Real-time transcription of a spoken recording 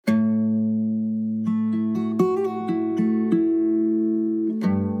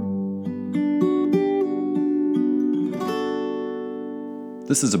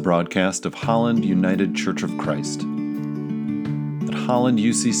This is a broadcast of Holland United Church of Christ. At Holland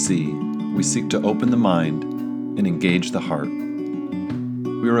UCC, we seek to open the mind and engage the heart.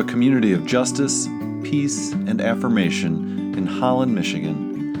 We are a community of justice, peace, and affirmation in Holland,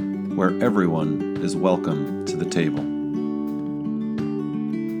 Michigan, where everyone is welcome to the table.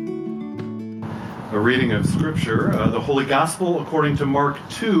 A reading of Scripture, the Holy Gospel according to Mark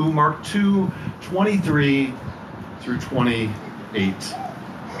 2, 23 through 28.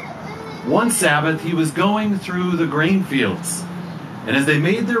 One Sabbath, he was going through the grain fields, and as they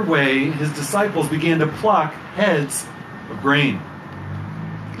made their way, his disciples began to pluck heads of grain.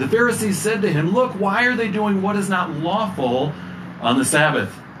 The Pharisees said to him, "Look, why are they doing what is not lawful on the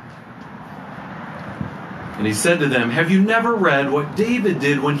Sabbath?" And he said to them, "Have you never read what David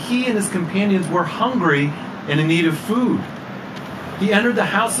did when he and his companions were hungry and in need of food? He entered the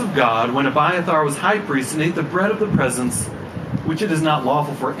house of God when Abiathar was high priest and ate the bread of the presence, which it is not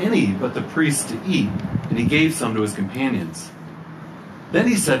lawful for any but the priest to eat, and he gave some to his companions. Then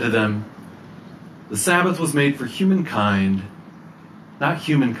he said to them, the Sabbath was made for humankind, not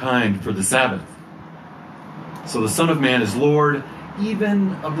humankind for the Sabbath. So the Son of Man is Lord,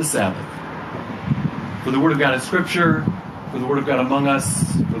 even of the Sabbath." For the Word of God in Scripture, for the Word of God among us,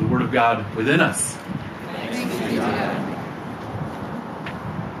 for the Word of God within us. Thanks be to God.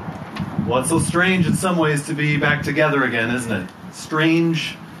 Well, it's so strange in some ways to be back together again, isn't it?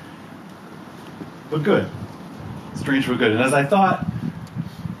 Strange, but good. Strange, but good. And as I thought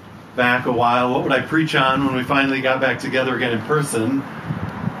back a while, what would I preach on when we finally got back together again in person?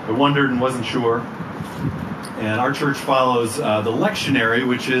 I wondered and wasn't sure. And our church follows the lectionary,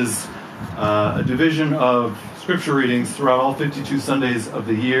 which is a division of scripture readings throughout all 52 Sundays of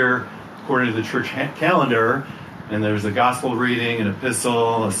the year, according to the church calendar. And there's a gospel reading, an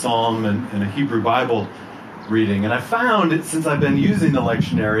epistle, a psalm, and a Hebrew Bible reading. And I found, since I've been using the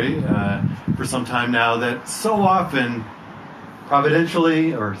lectionary for some time now, that so often,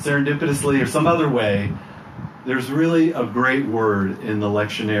 providentially or serendipitously or some other way, there's really a great word in the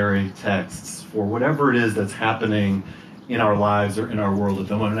lectionary texts for whatever it is that's happening in our lives or in our world at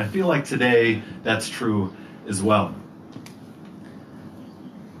the moment. And I feel like today that's true as well.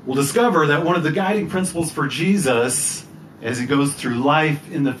 We'll discover that one of the guiding principles for Jesus as he goes through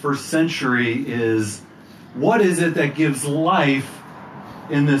life in the first century is, what is it that gives life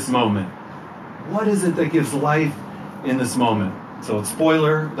in this moment? What is it that gives life in this moment? So,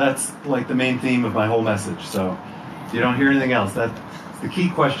 spoiler, that's like the main theme of my whole message. So, if you don't hear anything else, that's the key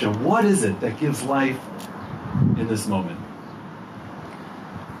question. What is it that gives life in this moment?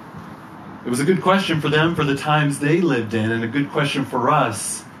 It was a good question for them for the times they lived in, and a good question for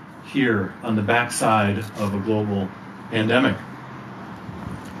us here on the backside of a global pandemic.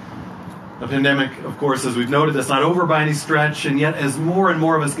 A pandemic, of course, as we've noted, that's not over by any stretch, and yet as more and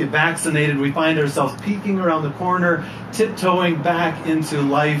more of us get vaccinated, we find ourselves peeking around the corner, tiptoeing back into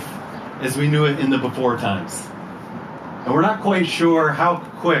life as we knew it in the before times. And we're not quite sure how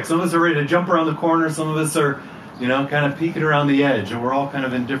quick. Some of us are ready to jump around the corner, some of us are, kind of peeking around the edge, and we're all kind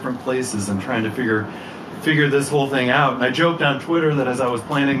of in different places and trying to figure this whole thing out. And I joked on Twitter that as I was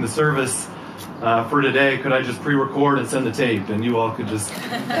planning the service for today, could I just pre-record and send the tape, and you all could just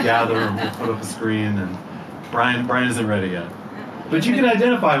gather and we'll put up a screen. And Brian isn't ready yet. But you can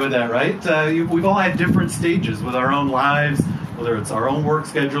identify with that, right? We've all had different stages with our own lives, whether it's our own work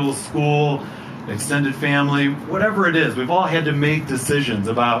schedules, school, extended family, whatever it is. We've all had to make decisions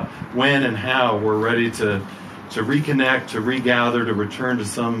about when and how we're ready to reconnect, to regather, to return to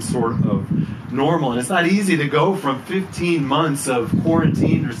some sort of normal. And it's not easy to go from 15 months of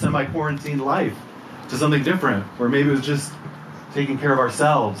quarantined or semi-quarantined life to something different, where maybe it was just taking care of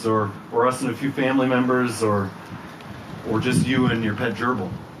ourselves or us and a few family members or just you and your pet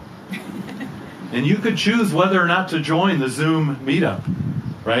gerbil. And you could choose whether or not to join the Zoom meetup,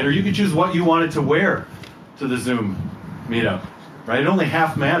 right? Or you could choose what you wanted to wear to the Zoom meetup, right? It only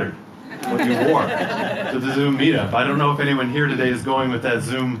half mattered what you wore to the Zoom meetup. I don't know if anyone here today is going with that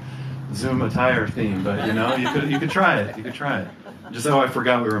Zoom attire theme, but you could try it. You could try it. Just I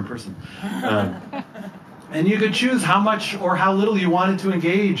forgot we were in person. And you could choose how much or how little you wanted to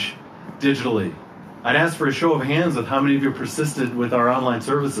engage digitally. I'd ask for a show of hands with how many of you persisted with our online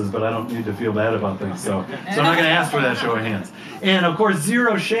services, but I don't need to feel bad about things, so I'm not going to ask for that show of hands. And of course,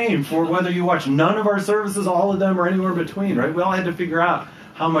 zero shame for whether you watch none of our services, all of them, or anywhere between, right? We all had to figure out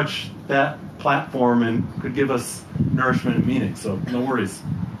how much that platform could give us nourishment and meaning, so no worries.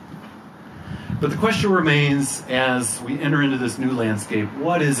 But the question remains, as we enter into this new landscape,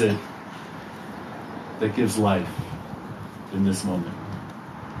 what is it that gives life in this moment?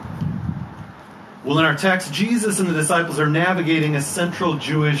 Well, in our text, Jesus and the disciples are navigating a central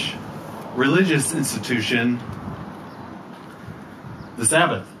Jewish religious institution, the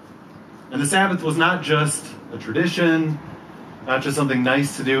Sabbath. And the Sabbath was not just a tradition, not just something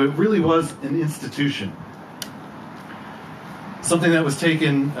nice to do. It really was an institution. Something that was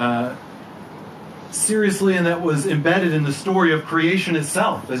taken seriously and that was embedded in the story of creation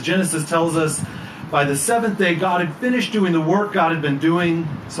itself. As Genesis tells us, by the seventh day, God had finished doing the work God had been doing.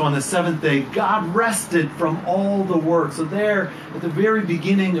 So on the seventh day, God rested from all the work. So there, at the very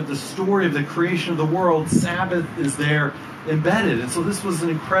beginning of the story of the creation of the world, Sabbath is there embedded. And so this was an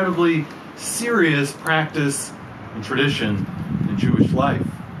incredibly serious practice and tradition in Jewish life.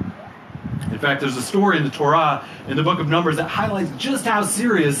 In fact, there's a story in the Torah, in the book of Numbers, that highlights just how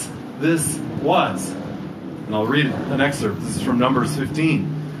serious this was. And I'll read an excerpt. This is from Numbers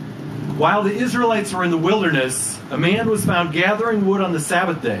 15. While the Israelites were in the wilderness, a man was found gathering wood on the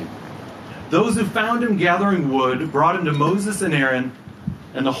Sabbath day. Those who found him gathering wood brought him to Moses and Aaron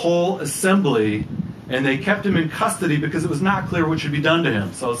and the whole assembly, and they kept him in custody because it was not clear what should be done to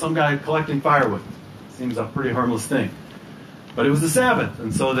him. So some guy collecting firewood. Seems a pretty harmless thing. But it was the Sabbath,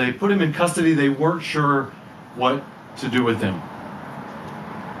 and so they put him in custody. They weren't sure what to do with him.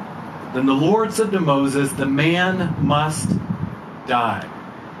 Then the Lord said to Moses, "The man must die.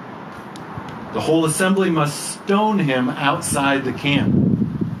 The whole assembly must stone him outside the camp."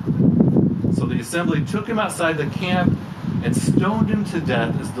 So the assembly took him outside the camp and stoned him to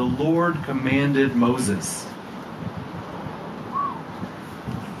death as the Lord commanded Moses.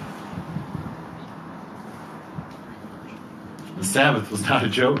 The Sabbath was not a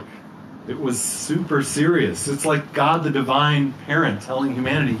joke. It was super serious. It's like God, the divine parent, telling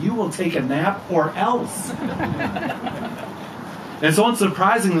humanity, you will take a nap or else. And so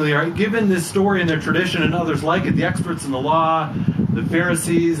unsurprisingly, right, given this story and their tradition and others like it, the experts in the law, the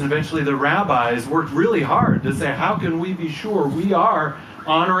Pharisees, and eventually the rabbis worked really hard to say, how can we be sure we are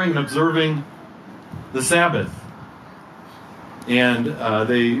honoring and observing the Sabbath? And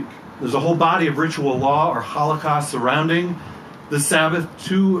there's a whole body of ritual law or halakha surrounding the Sabbath,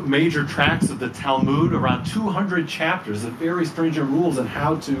 2 major tracts of the Talmud, around 200 chapters of very stringent rules on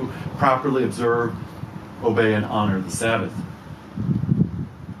how to properly observe, obey, and honor the Sabbath.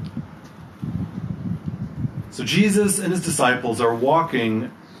 So Jesus and his disciples are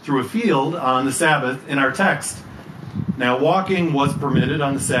walking through a field on the Sabbath in our text. Now, walking was permitted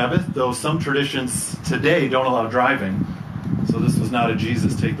on the Sabbath, though some traditions today don't allow driving. So this was not a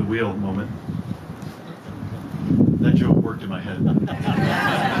Jesus take the wheel moment. That joke worked in my head.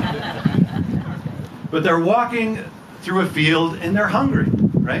 But they're walking through a field and they're hungry,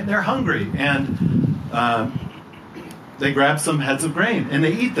 right? They're hungry. And they grab some heads of grain and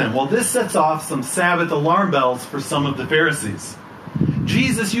they eat them. Well, this sets off some Sabbath alarm bells for some of the Pharisees.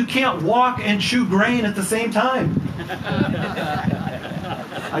 Jesus, you can't walk and chew grain at the same time.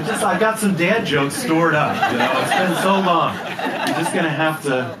 I got some dad jokes stored up. You know, it's been so long. You're just gonna have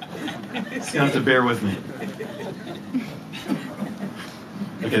to bear with me.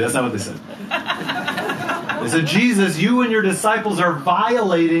 Okay, that's not what they said. They said, Jesus, you and your disciples are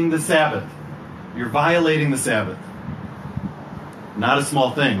violating the Sabbath. You're violating the Sabbath. Not a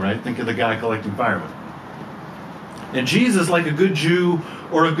small thing, right? Think of the guy collecting firewood. And Jesus, like a good Jew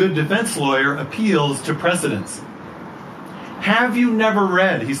or a good defense lawyer, appeals to precedents. Have you never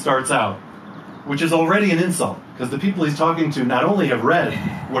read, he starts out, which is already an insult, because the people he's talking to not only have read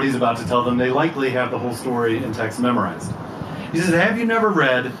what he's about to tell them, they likely have the whole story and text memorized. He says, have you never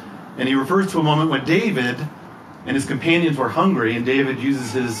read, and he refers to a moment when David and his companions were hungry, and David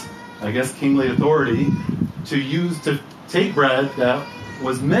uses his, I guess, kingly authority to take bread that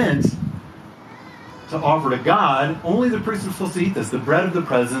was meant to offer to God. Only the priests were supposed to eat this, the bread of the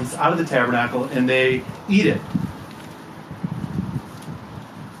presence out of the tabernacle, and they eat it.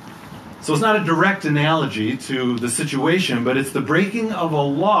 So it's not a direct analogy to the situation, but it's the breaking of a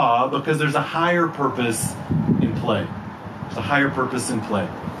law because there's a higher purpose in play. There's a higher purpose in play.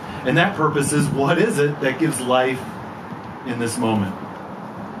 And that purpose is, what is it that gives life in this moment?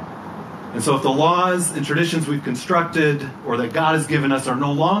 And so if the laws and traditions we've constructed or that God has given us are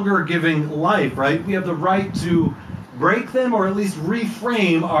no longer giving life, right, we have the right to break them or at least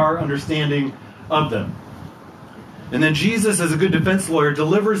reframe our understanding of them. And then Jesus, as a good defense lawyer,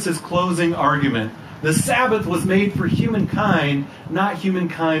 delivers his closing argument. The Sabbath was made for humankind, not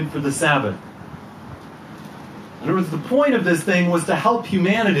humankind for the Sabbath. In other words, the point of this thing was to help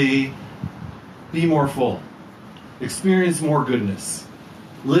humanity be more full, experience more goodness,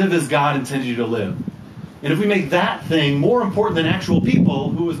 live as God intended you to live. And if we make that thing more important than actual people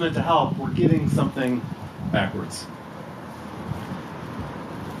who was meant to help, we're getting something backwards.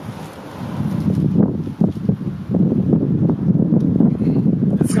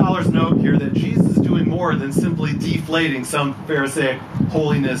 than simply deflating some Pharisaic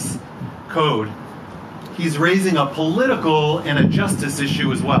holiness code. He's raising a political and a justice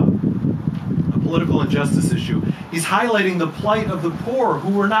issue as well. A political and justice issue. He's highlighting the plight of the poor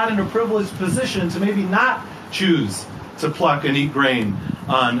who were not in a privileged position to maybe not choose to pluck and eat grain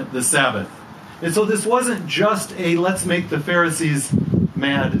on the Sabbath. And so this wasn't just a let's make the Pharisees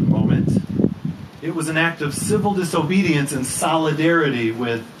mad moment. It was an act of civil disobedience and solidarity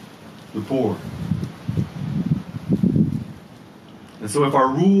with the poor. And so if our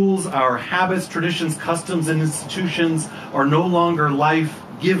rules, our habits, traditions, customs, and institutions are no longer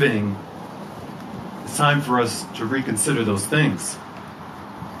life-giving, it's time for us to reconsider those things.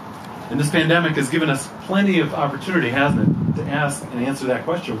 And this pandemic has given us plenty of opportunity, hasn't it, to ask and answer that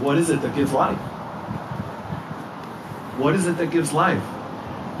question. What is it that gives life? What is it that gives life?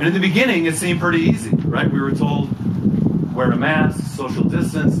 And in the beginning, it seemed pretty easy, right? We were told, wear a mask, social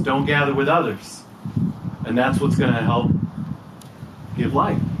distance, don't gather with others. And that's what's going to help give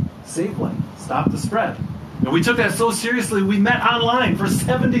life, save life, stop the spread. And we took that so seriously, we met online for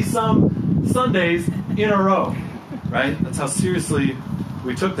 70-some Sundays in a row, right? That's how seriously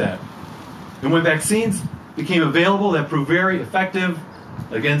we took that. And when vaccines became available that proved very effective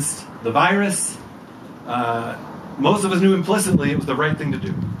against the virus, most of us knew implicitly it was the right thing to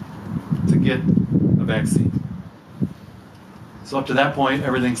do, to get a vaccine. So up to that point,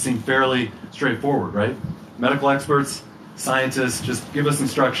 everything seemed fairly straightforward, right? Medical experts, scientists, just give us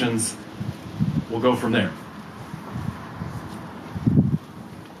instructions, we'll go from there.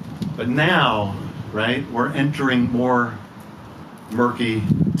 But now, right, we're entering more murky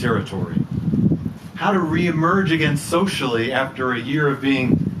territory. How to reemerge again socially after a year of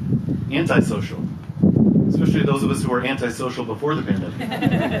being antisocial, especially those of us who were antisocial before the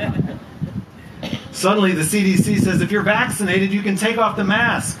pandemic. Suddenly, the CDC says if you're vaccinated, you can take off the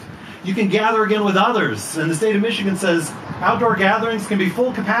mask. You can gather again with others. And the state of Michigan says outdoor gatherings can be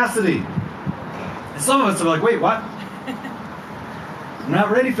full capacity. And some of us are like, wait, what? I'm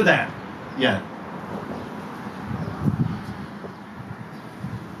not ready for that yet.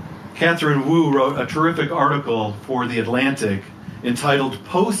 Catherine Wu wrote a terrific article for The Atlantic entitled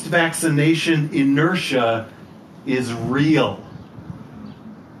Post-Vaccination Inertia is Real.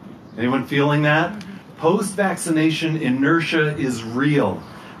 Anyone feeling that? Post-vaccination inertia is real.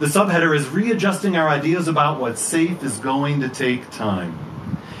 The subheader is readjusting our ideas about what's safe is going to take time.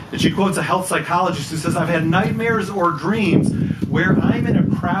 And she quotes a health psychologist who says, I've had nightmares or dreams where I'm in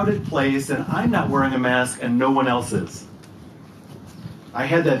a crowded place and I'm not wearing a mask and no one else is. I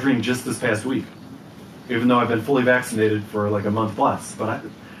had that dream just this past week, even though I've been fully vaccinated for like a month plus. But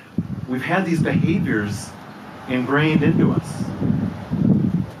we've had these behaviors ingrained into us.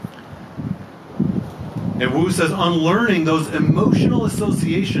 And Wu says unlearning those emotional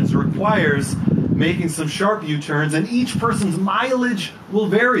associations requires making some sharp U-turns, and each person's mileage will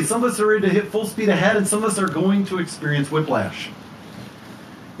vary. Some of us are ready to hit full speed ahead, and some of us are going to experience whiplash.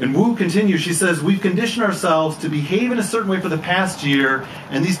 And Wu continues, she says, we've conditioned ourselves to behave in a certain way for the past year,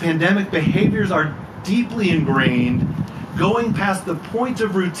 and these pandemic behaviors are deeply ingrained, going past the point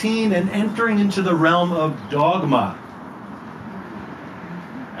of routine and entering into the realm of dogma.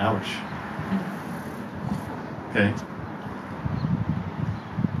 Ouch. Okay.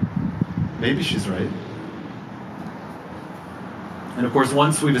 Maybe she's right. And of course,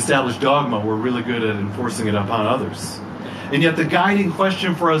 once we've established dogma, we're really good at enforcing it upon others. And yet the guiding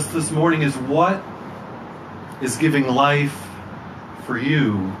question for us this morning is, what is giving life for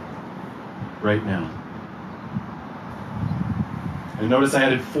you right now? And notice I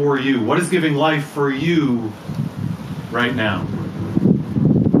added for you. What is giving life for you right now?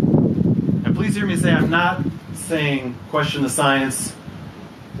 And please hear me say, I'm not saying question the science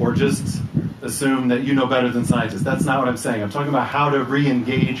or just assume that you know better than scientists. That's not what I'm saying. I'm talking about how to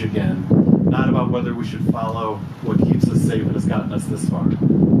re-engage again, not about whether we should follow what keeps us safe and has gotten us this far.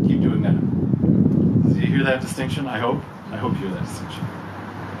 Keep doing that. Do you hear that distinction? I hope you hear that distinction.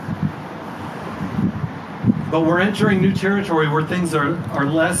 But we're entering new territory where things are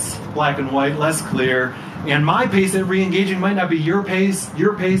less black and white, less clear, and my pace at re-engaging might not be your pace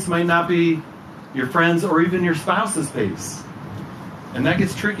might not be your friends or even your spouse's pace. And that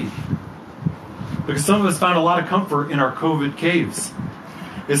gets tricky. Because some of us found a lot of comfort in our COVID caves.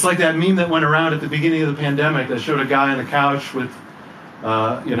 It's like that meme that went around at the beginning of the pandemic that showed a guy on the couch with,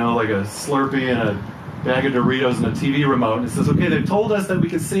 like a Slurpee and a bag of Doritos and a TV remote. And it says, okay, they've told us that we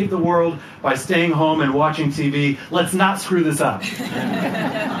can save the world by staying home and watching TV. Let's not screw this up. Right?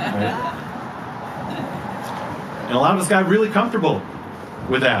 And a lot of us got really comfortable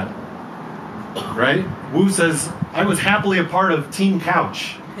with that. Right? Wu says, I was happily a part of Team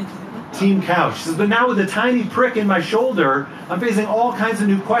Couch. team couch. She says, but now with a tiny prick in my shoulder, I'm facing all kinds of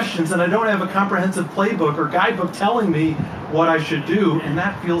new questions, and I don't have a comprehensive playbook or guidebook telling me what I should do, and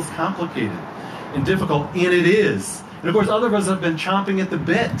that feels complicated and difficult, and it is. And of course, other of us have been chomping at the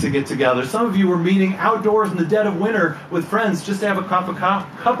bit to get together. Some of you were meeting outdoors in the dead of winter with friends just to have a cup of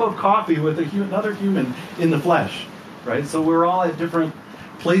coffee with another human in the flesh, right? So we're all at different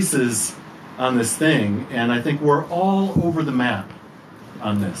places on this thing, and I think we're all over the map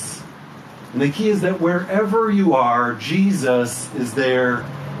on this. And the key is that wherever you are, Jesus is there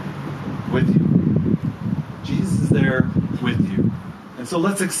with you. Jesus is there with you. And so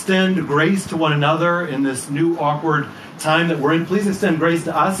let's extend grace to one another in this new awkward time that we're in. Please extend grace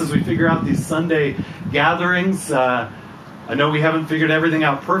to us as we figure out these Sunday gatherings. I know we haven't figured everything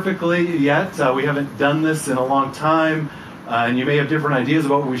out perfectly yet. We haven't done this in a long time. And you may have different ideas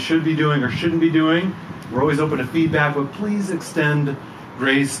about what we should be doing or shouldn't be doing. We're always open to feedback, but please extend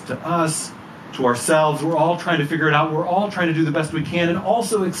grace to us, to ourselves. We're all trying to figure it out. We're all trying to do the best we can. And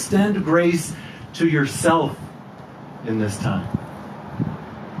also extend grace to yourself in this time.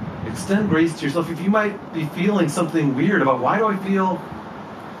 Extend grace to yourself. If you might be feeling something weird about why do I feel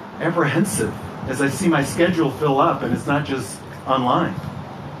apprehensive as I see my schedule fill up and it's not just online.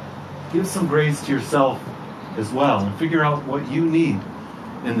 Give some grace to yourself as well and figure out what you need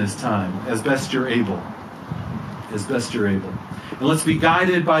in this time as best you're able. As best you're able. And let's be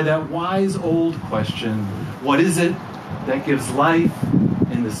guided by that wise old question, what is it that gives life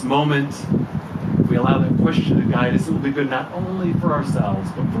in this moment? If we allow that question to guide us, it will be good not only for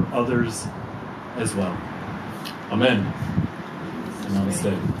ourselves, but for others as well. Amen. And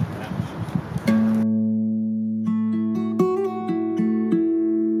namaste.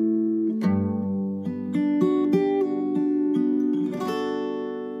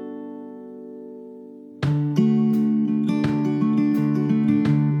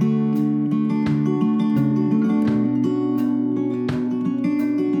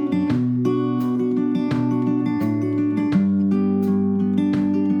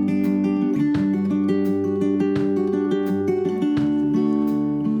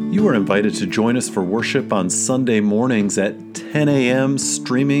 You are invited to join us for worship on Sunday mornings at 10 a.m.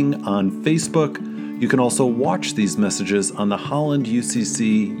 streaming on Facebook. You can also watch these messages on the Holland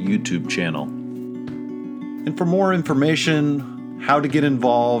UCC YouTube channel. And for more information, how to get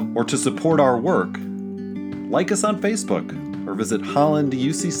involved, or to support our work, like us on Facebook or visit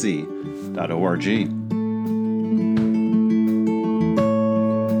hollanducc.org.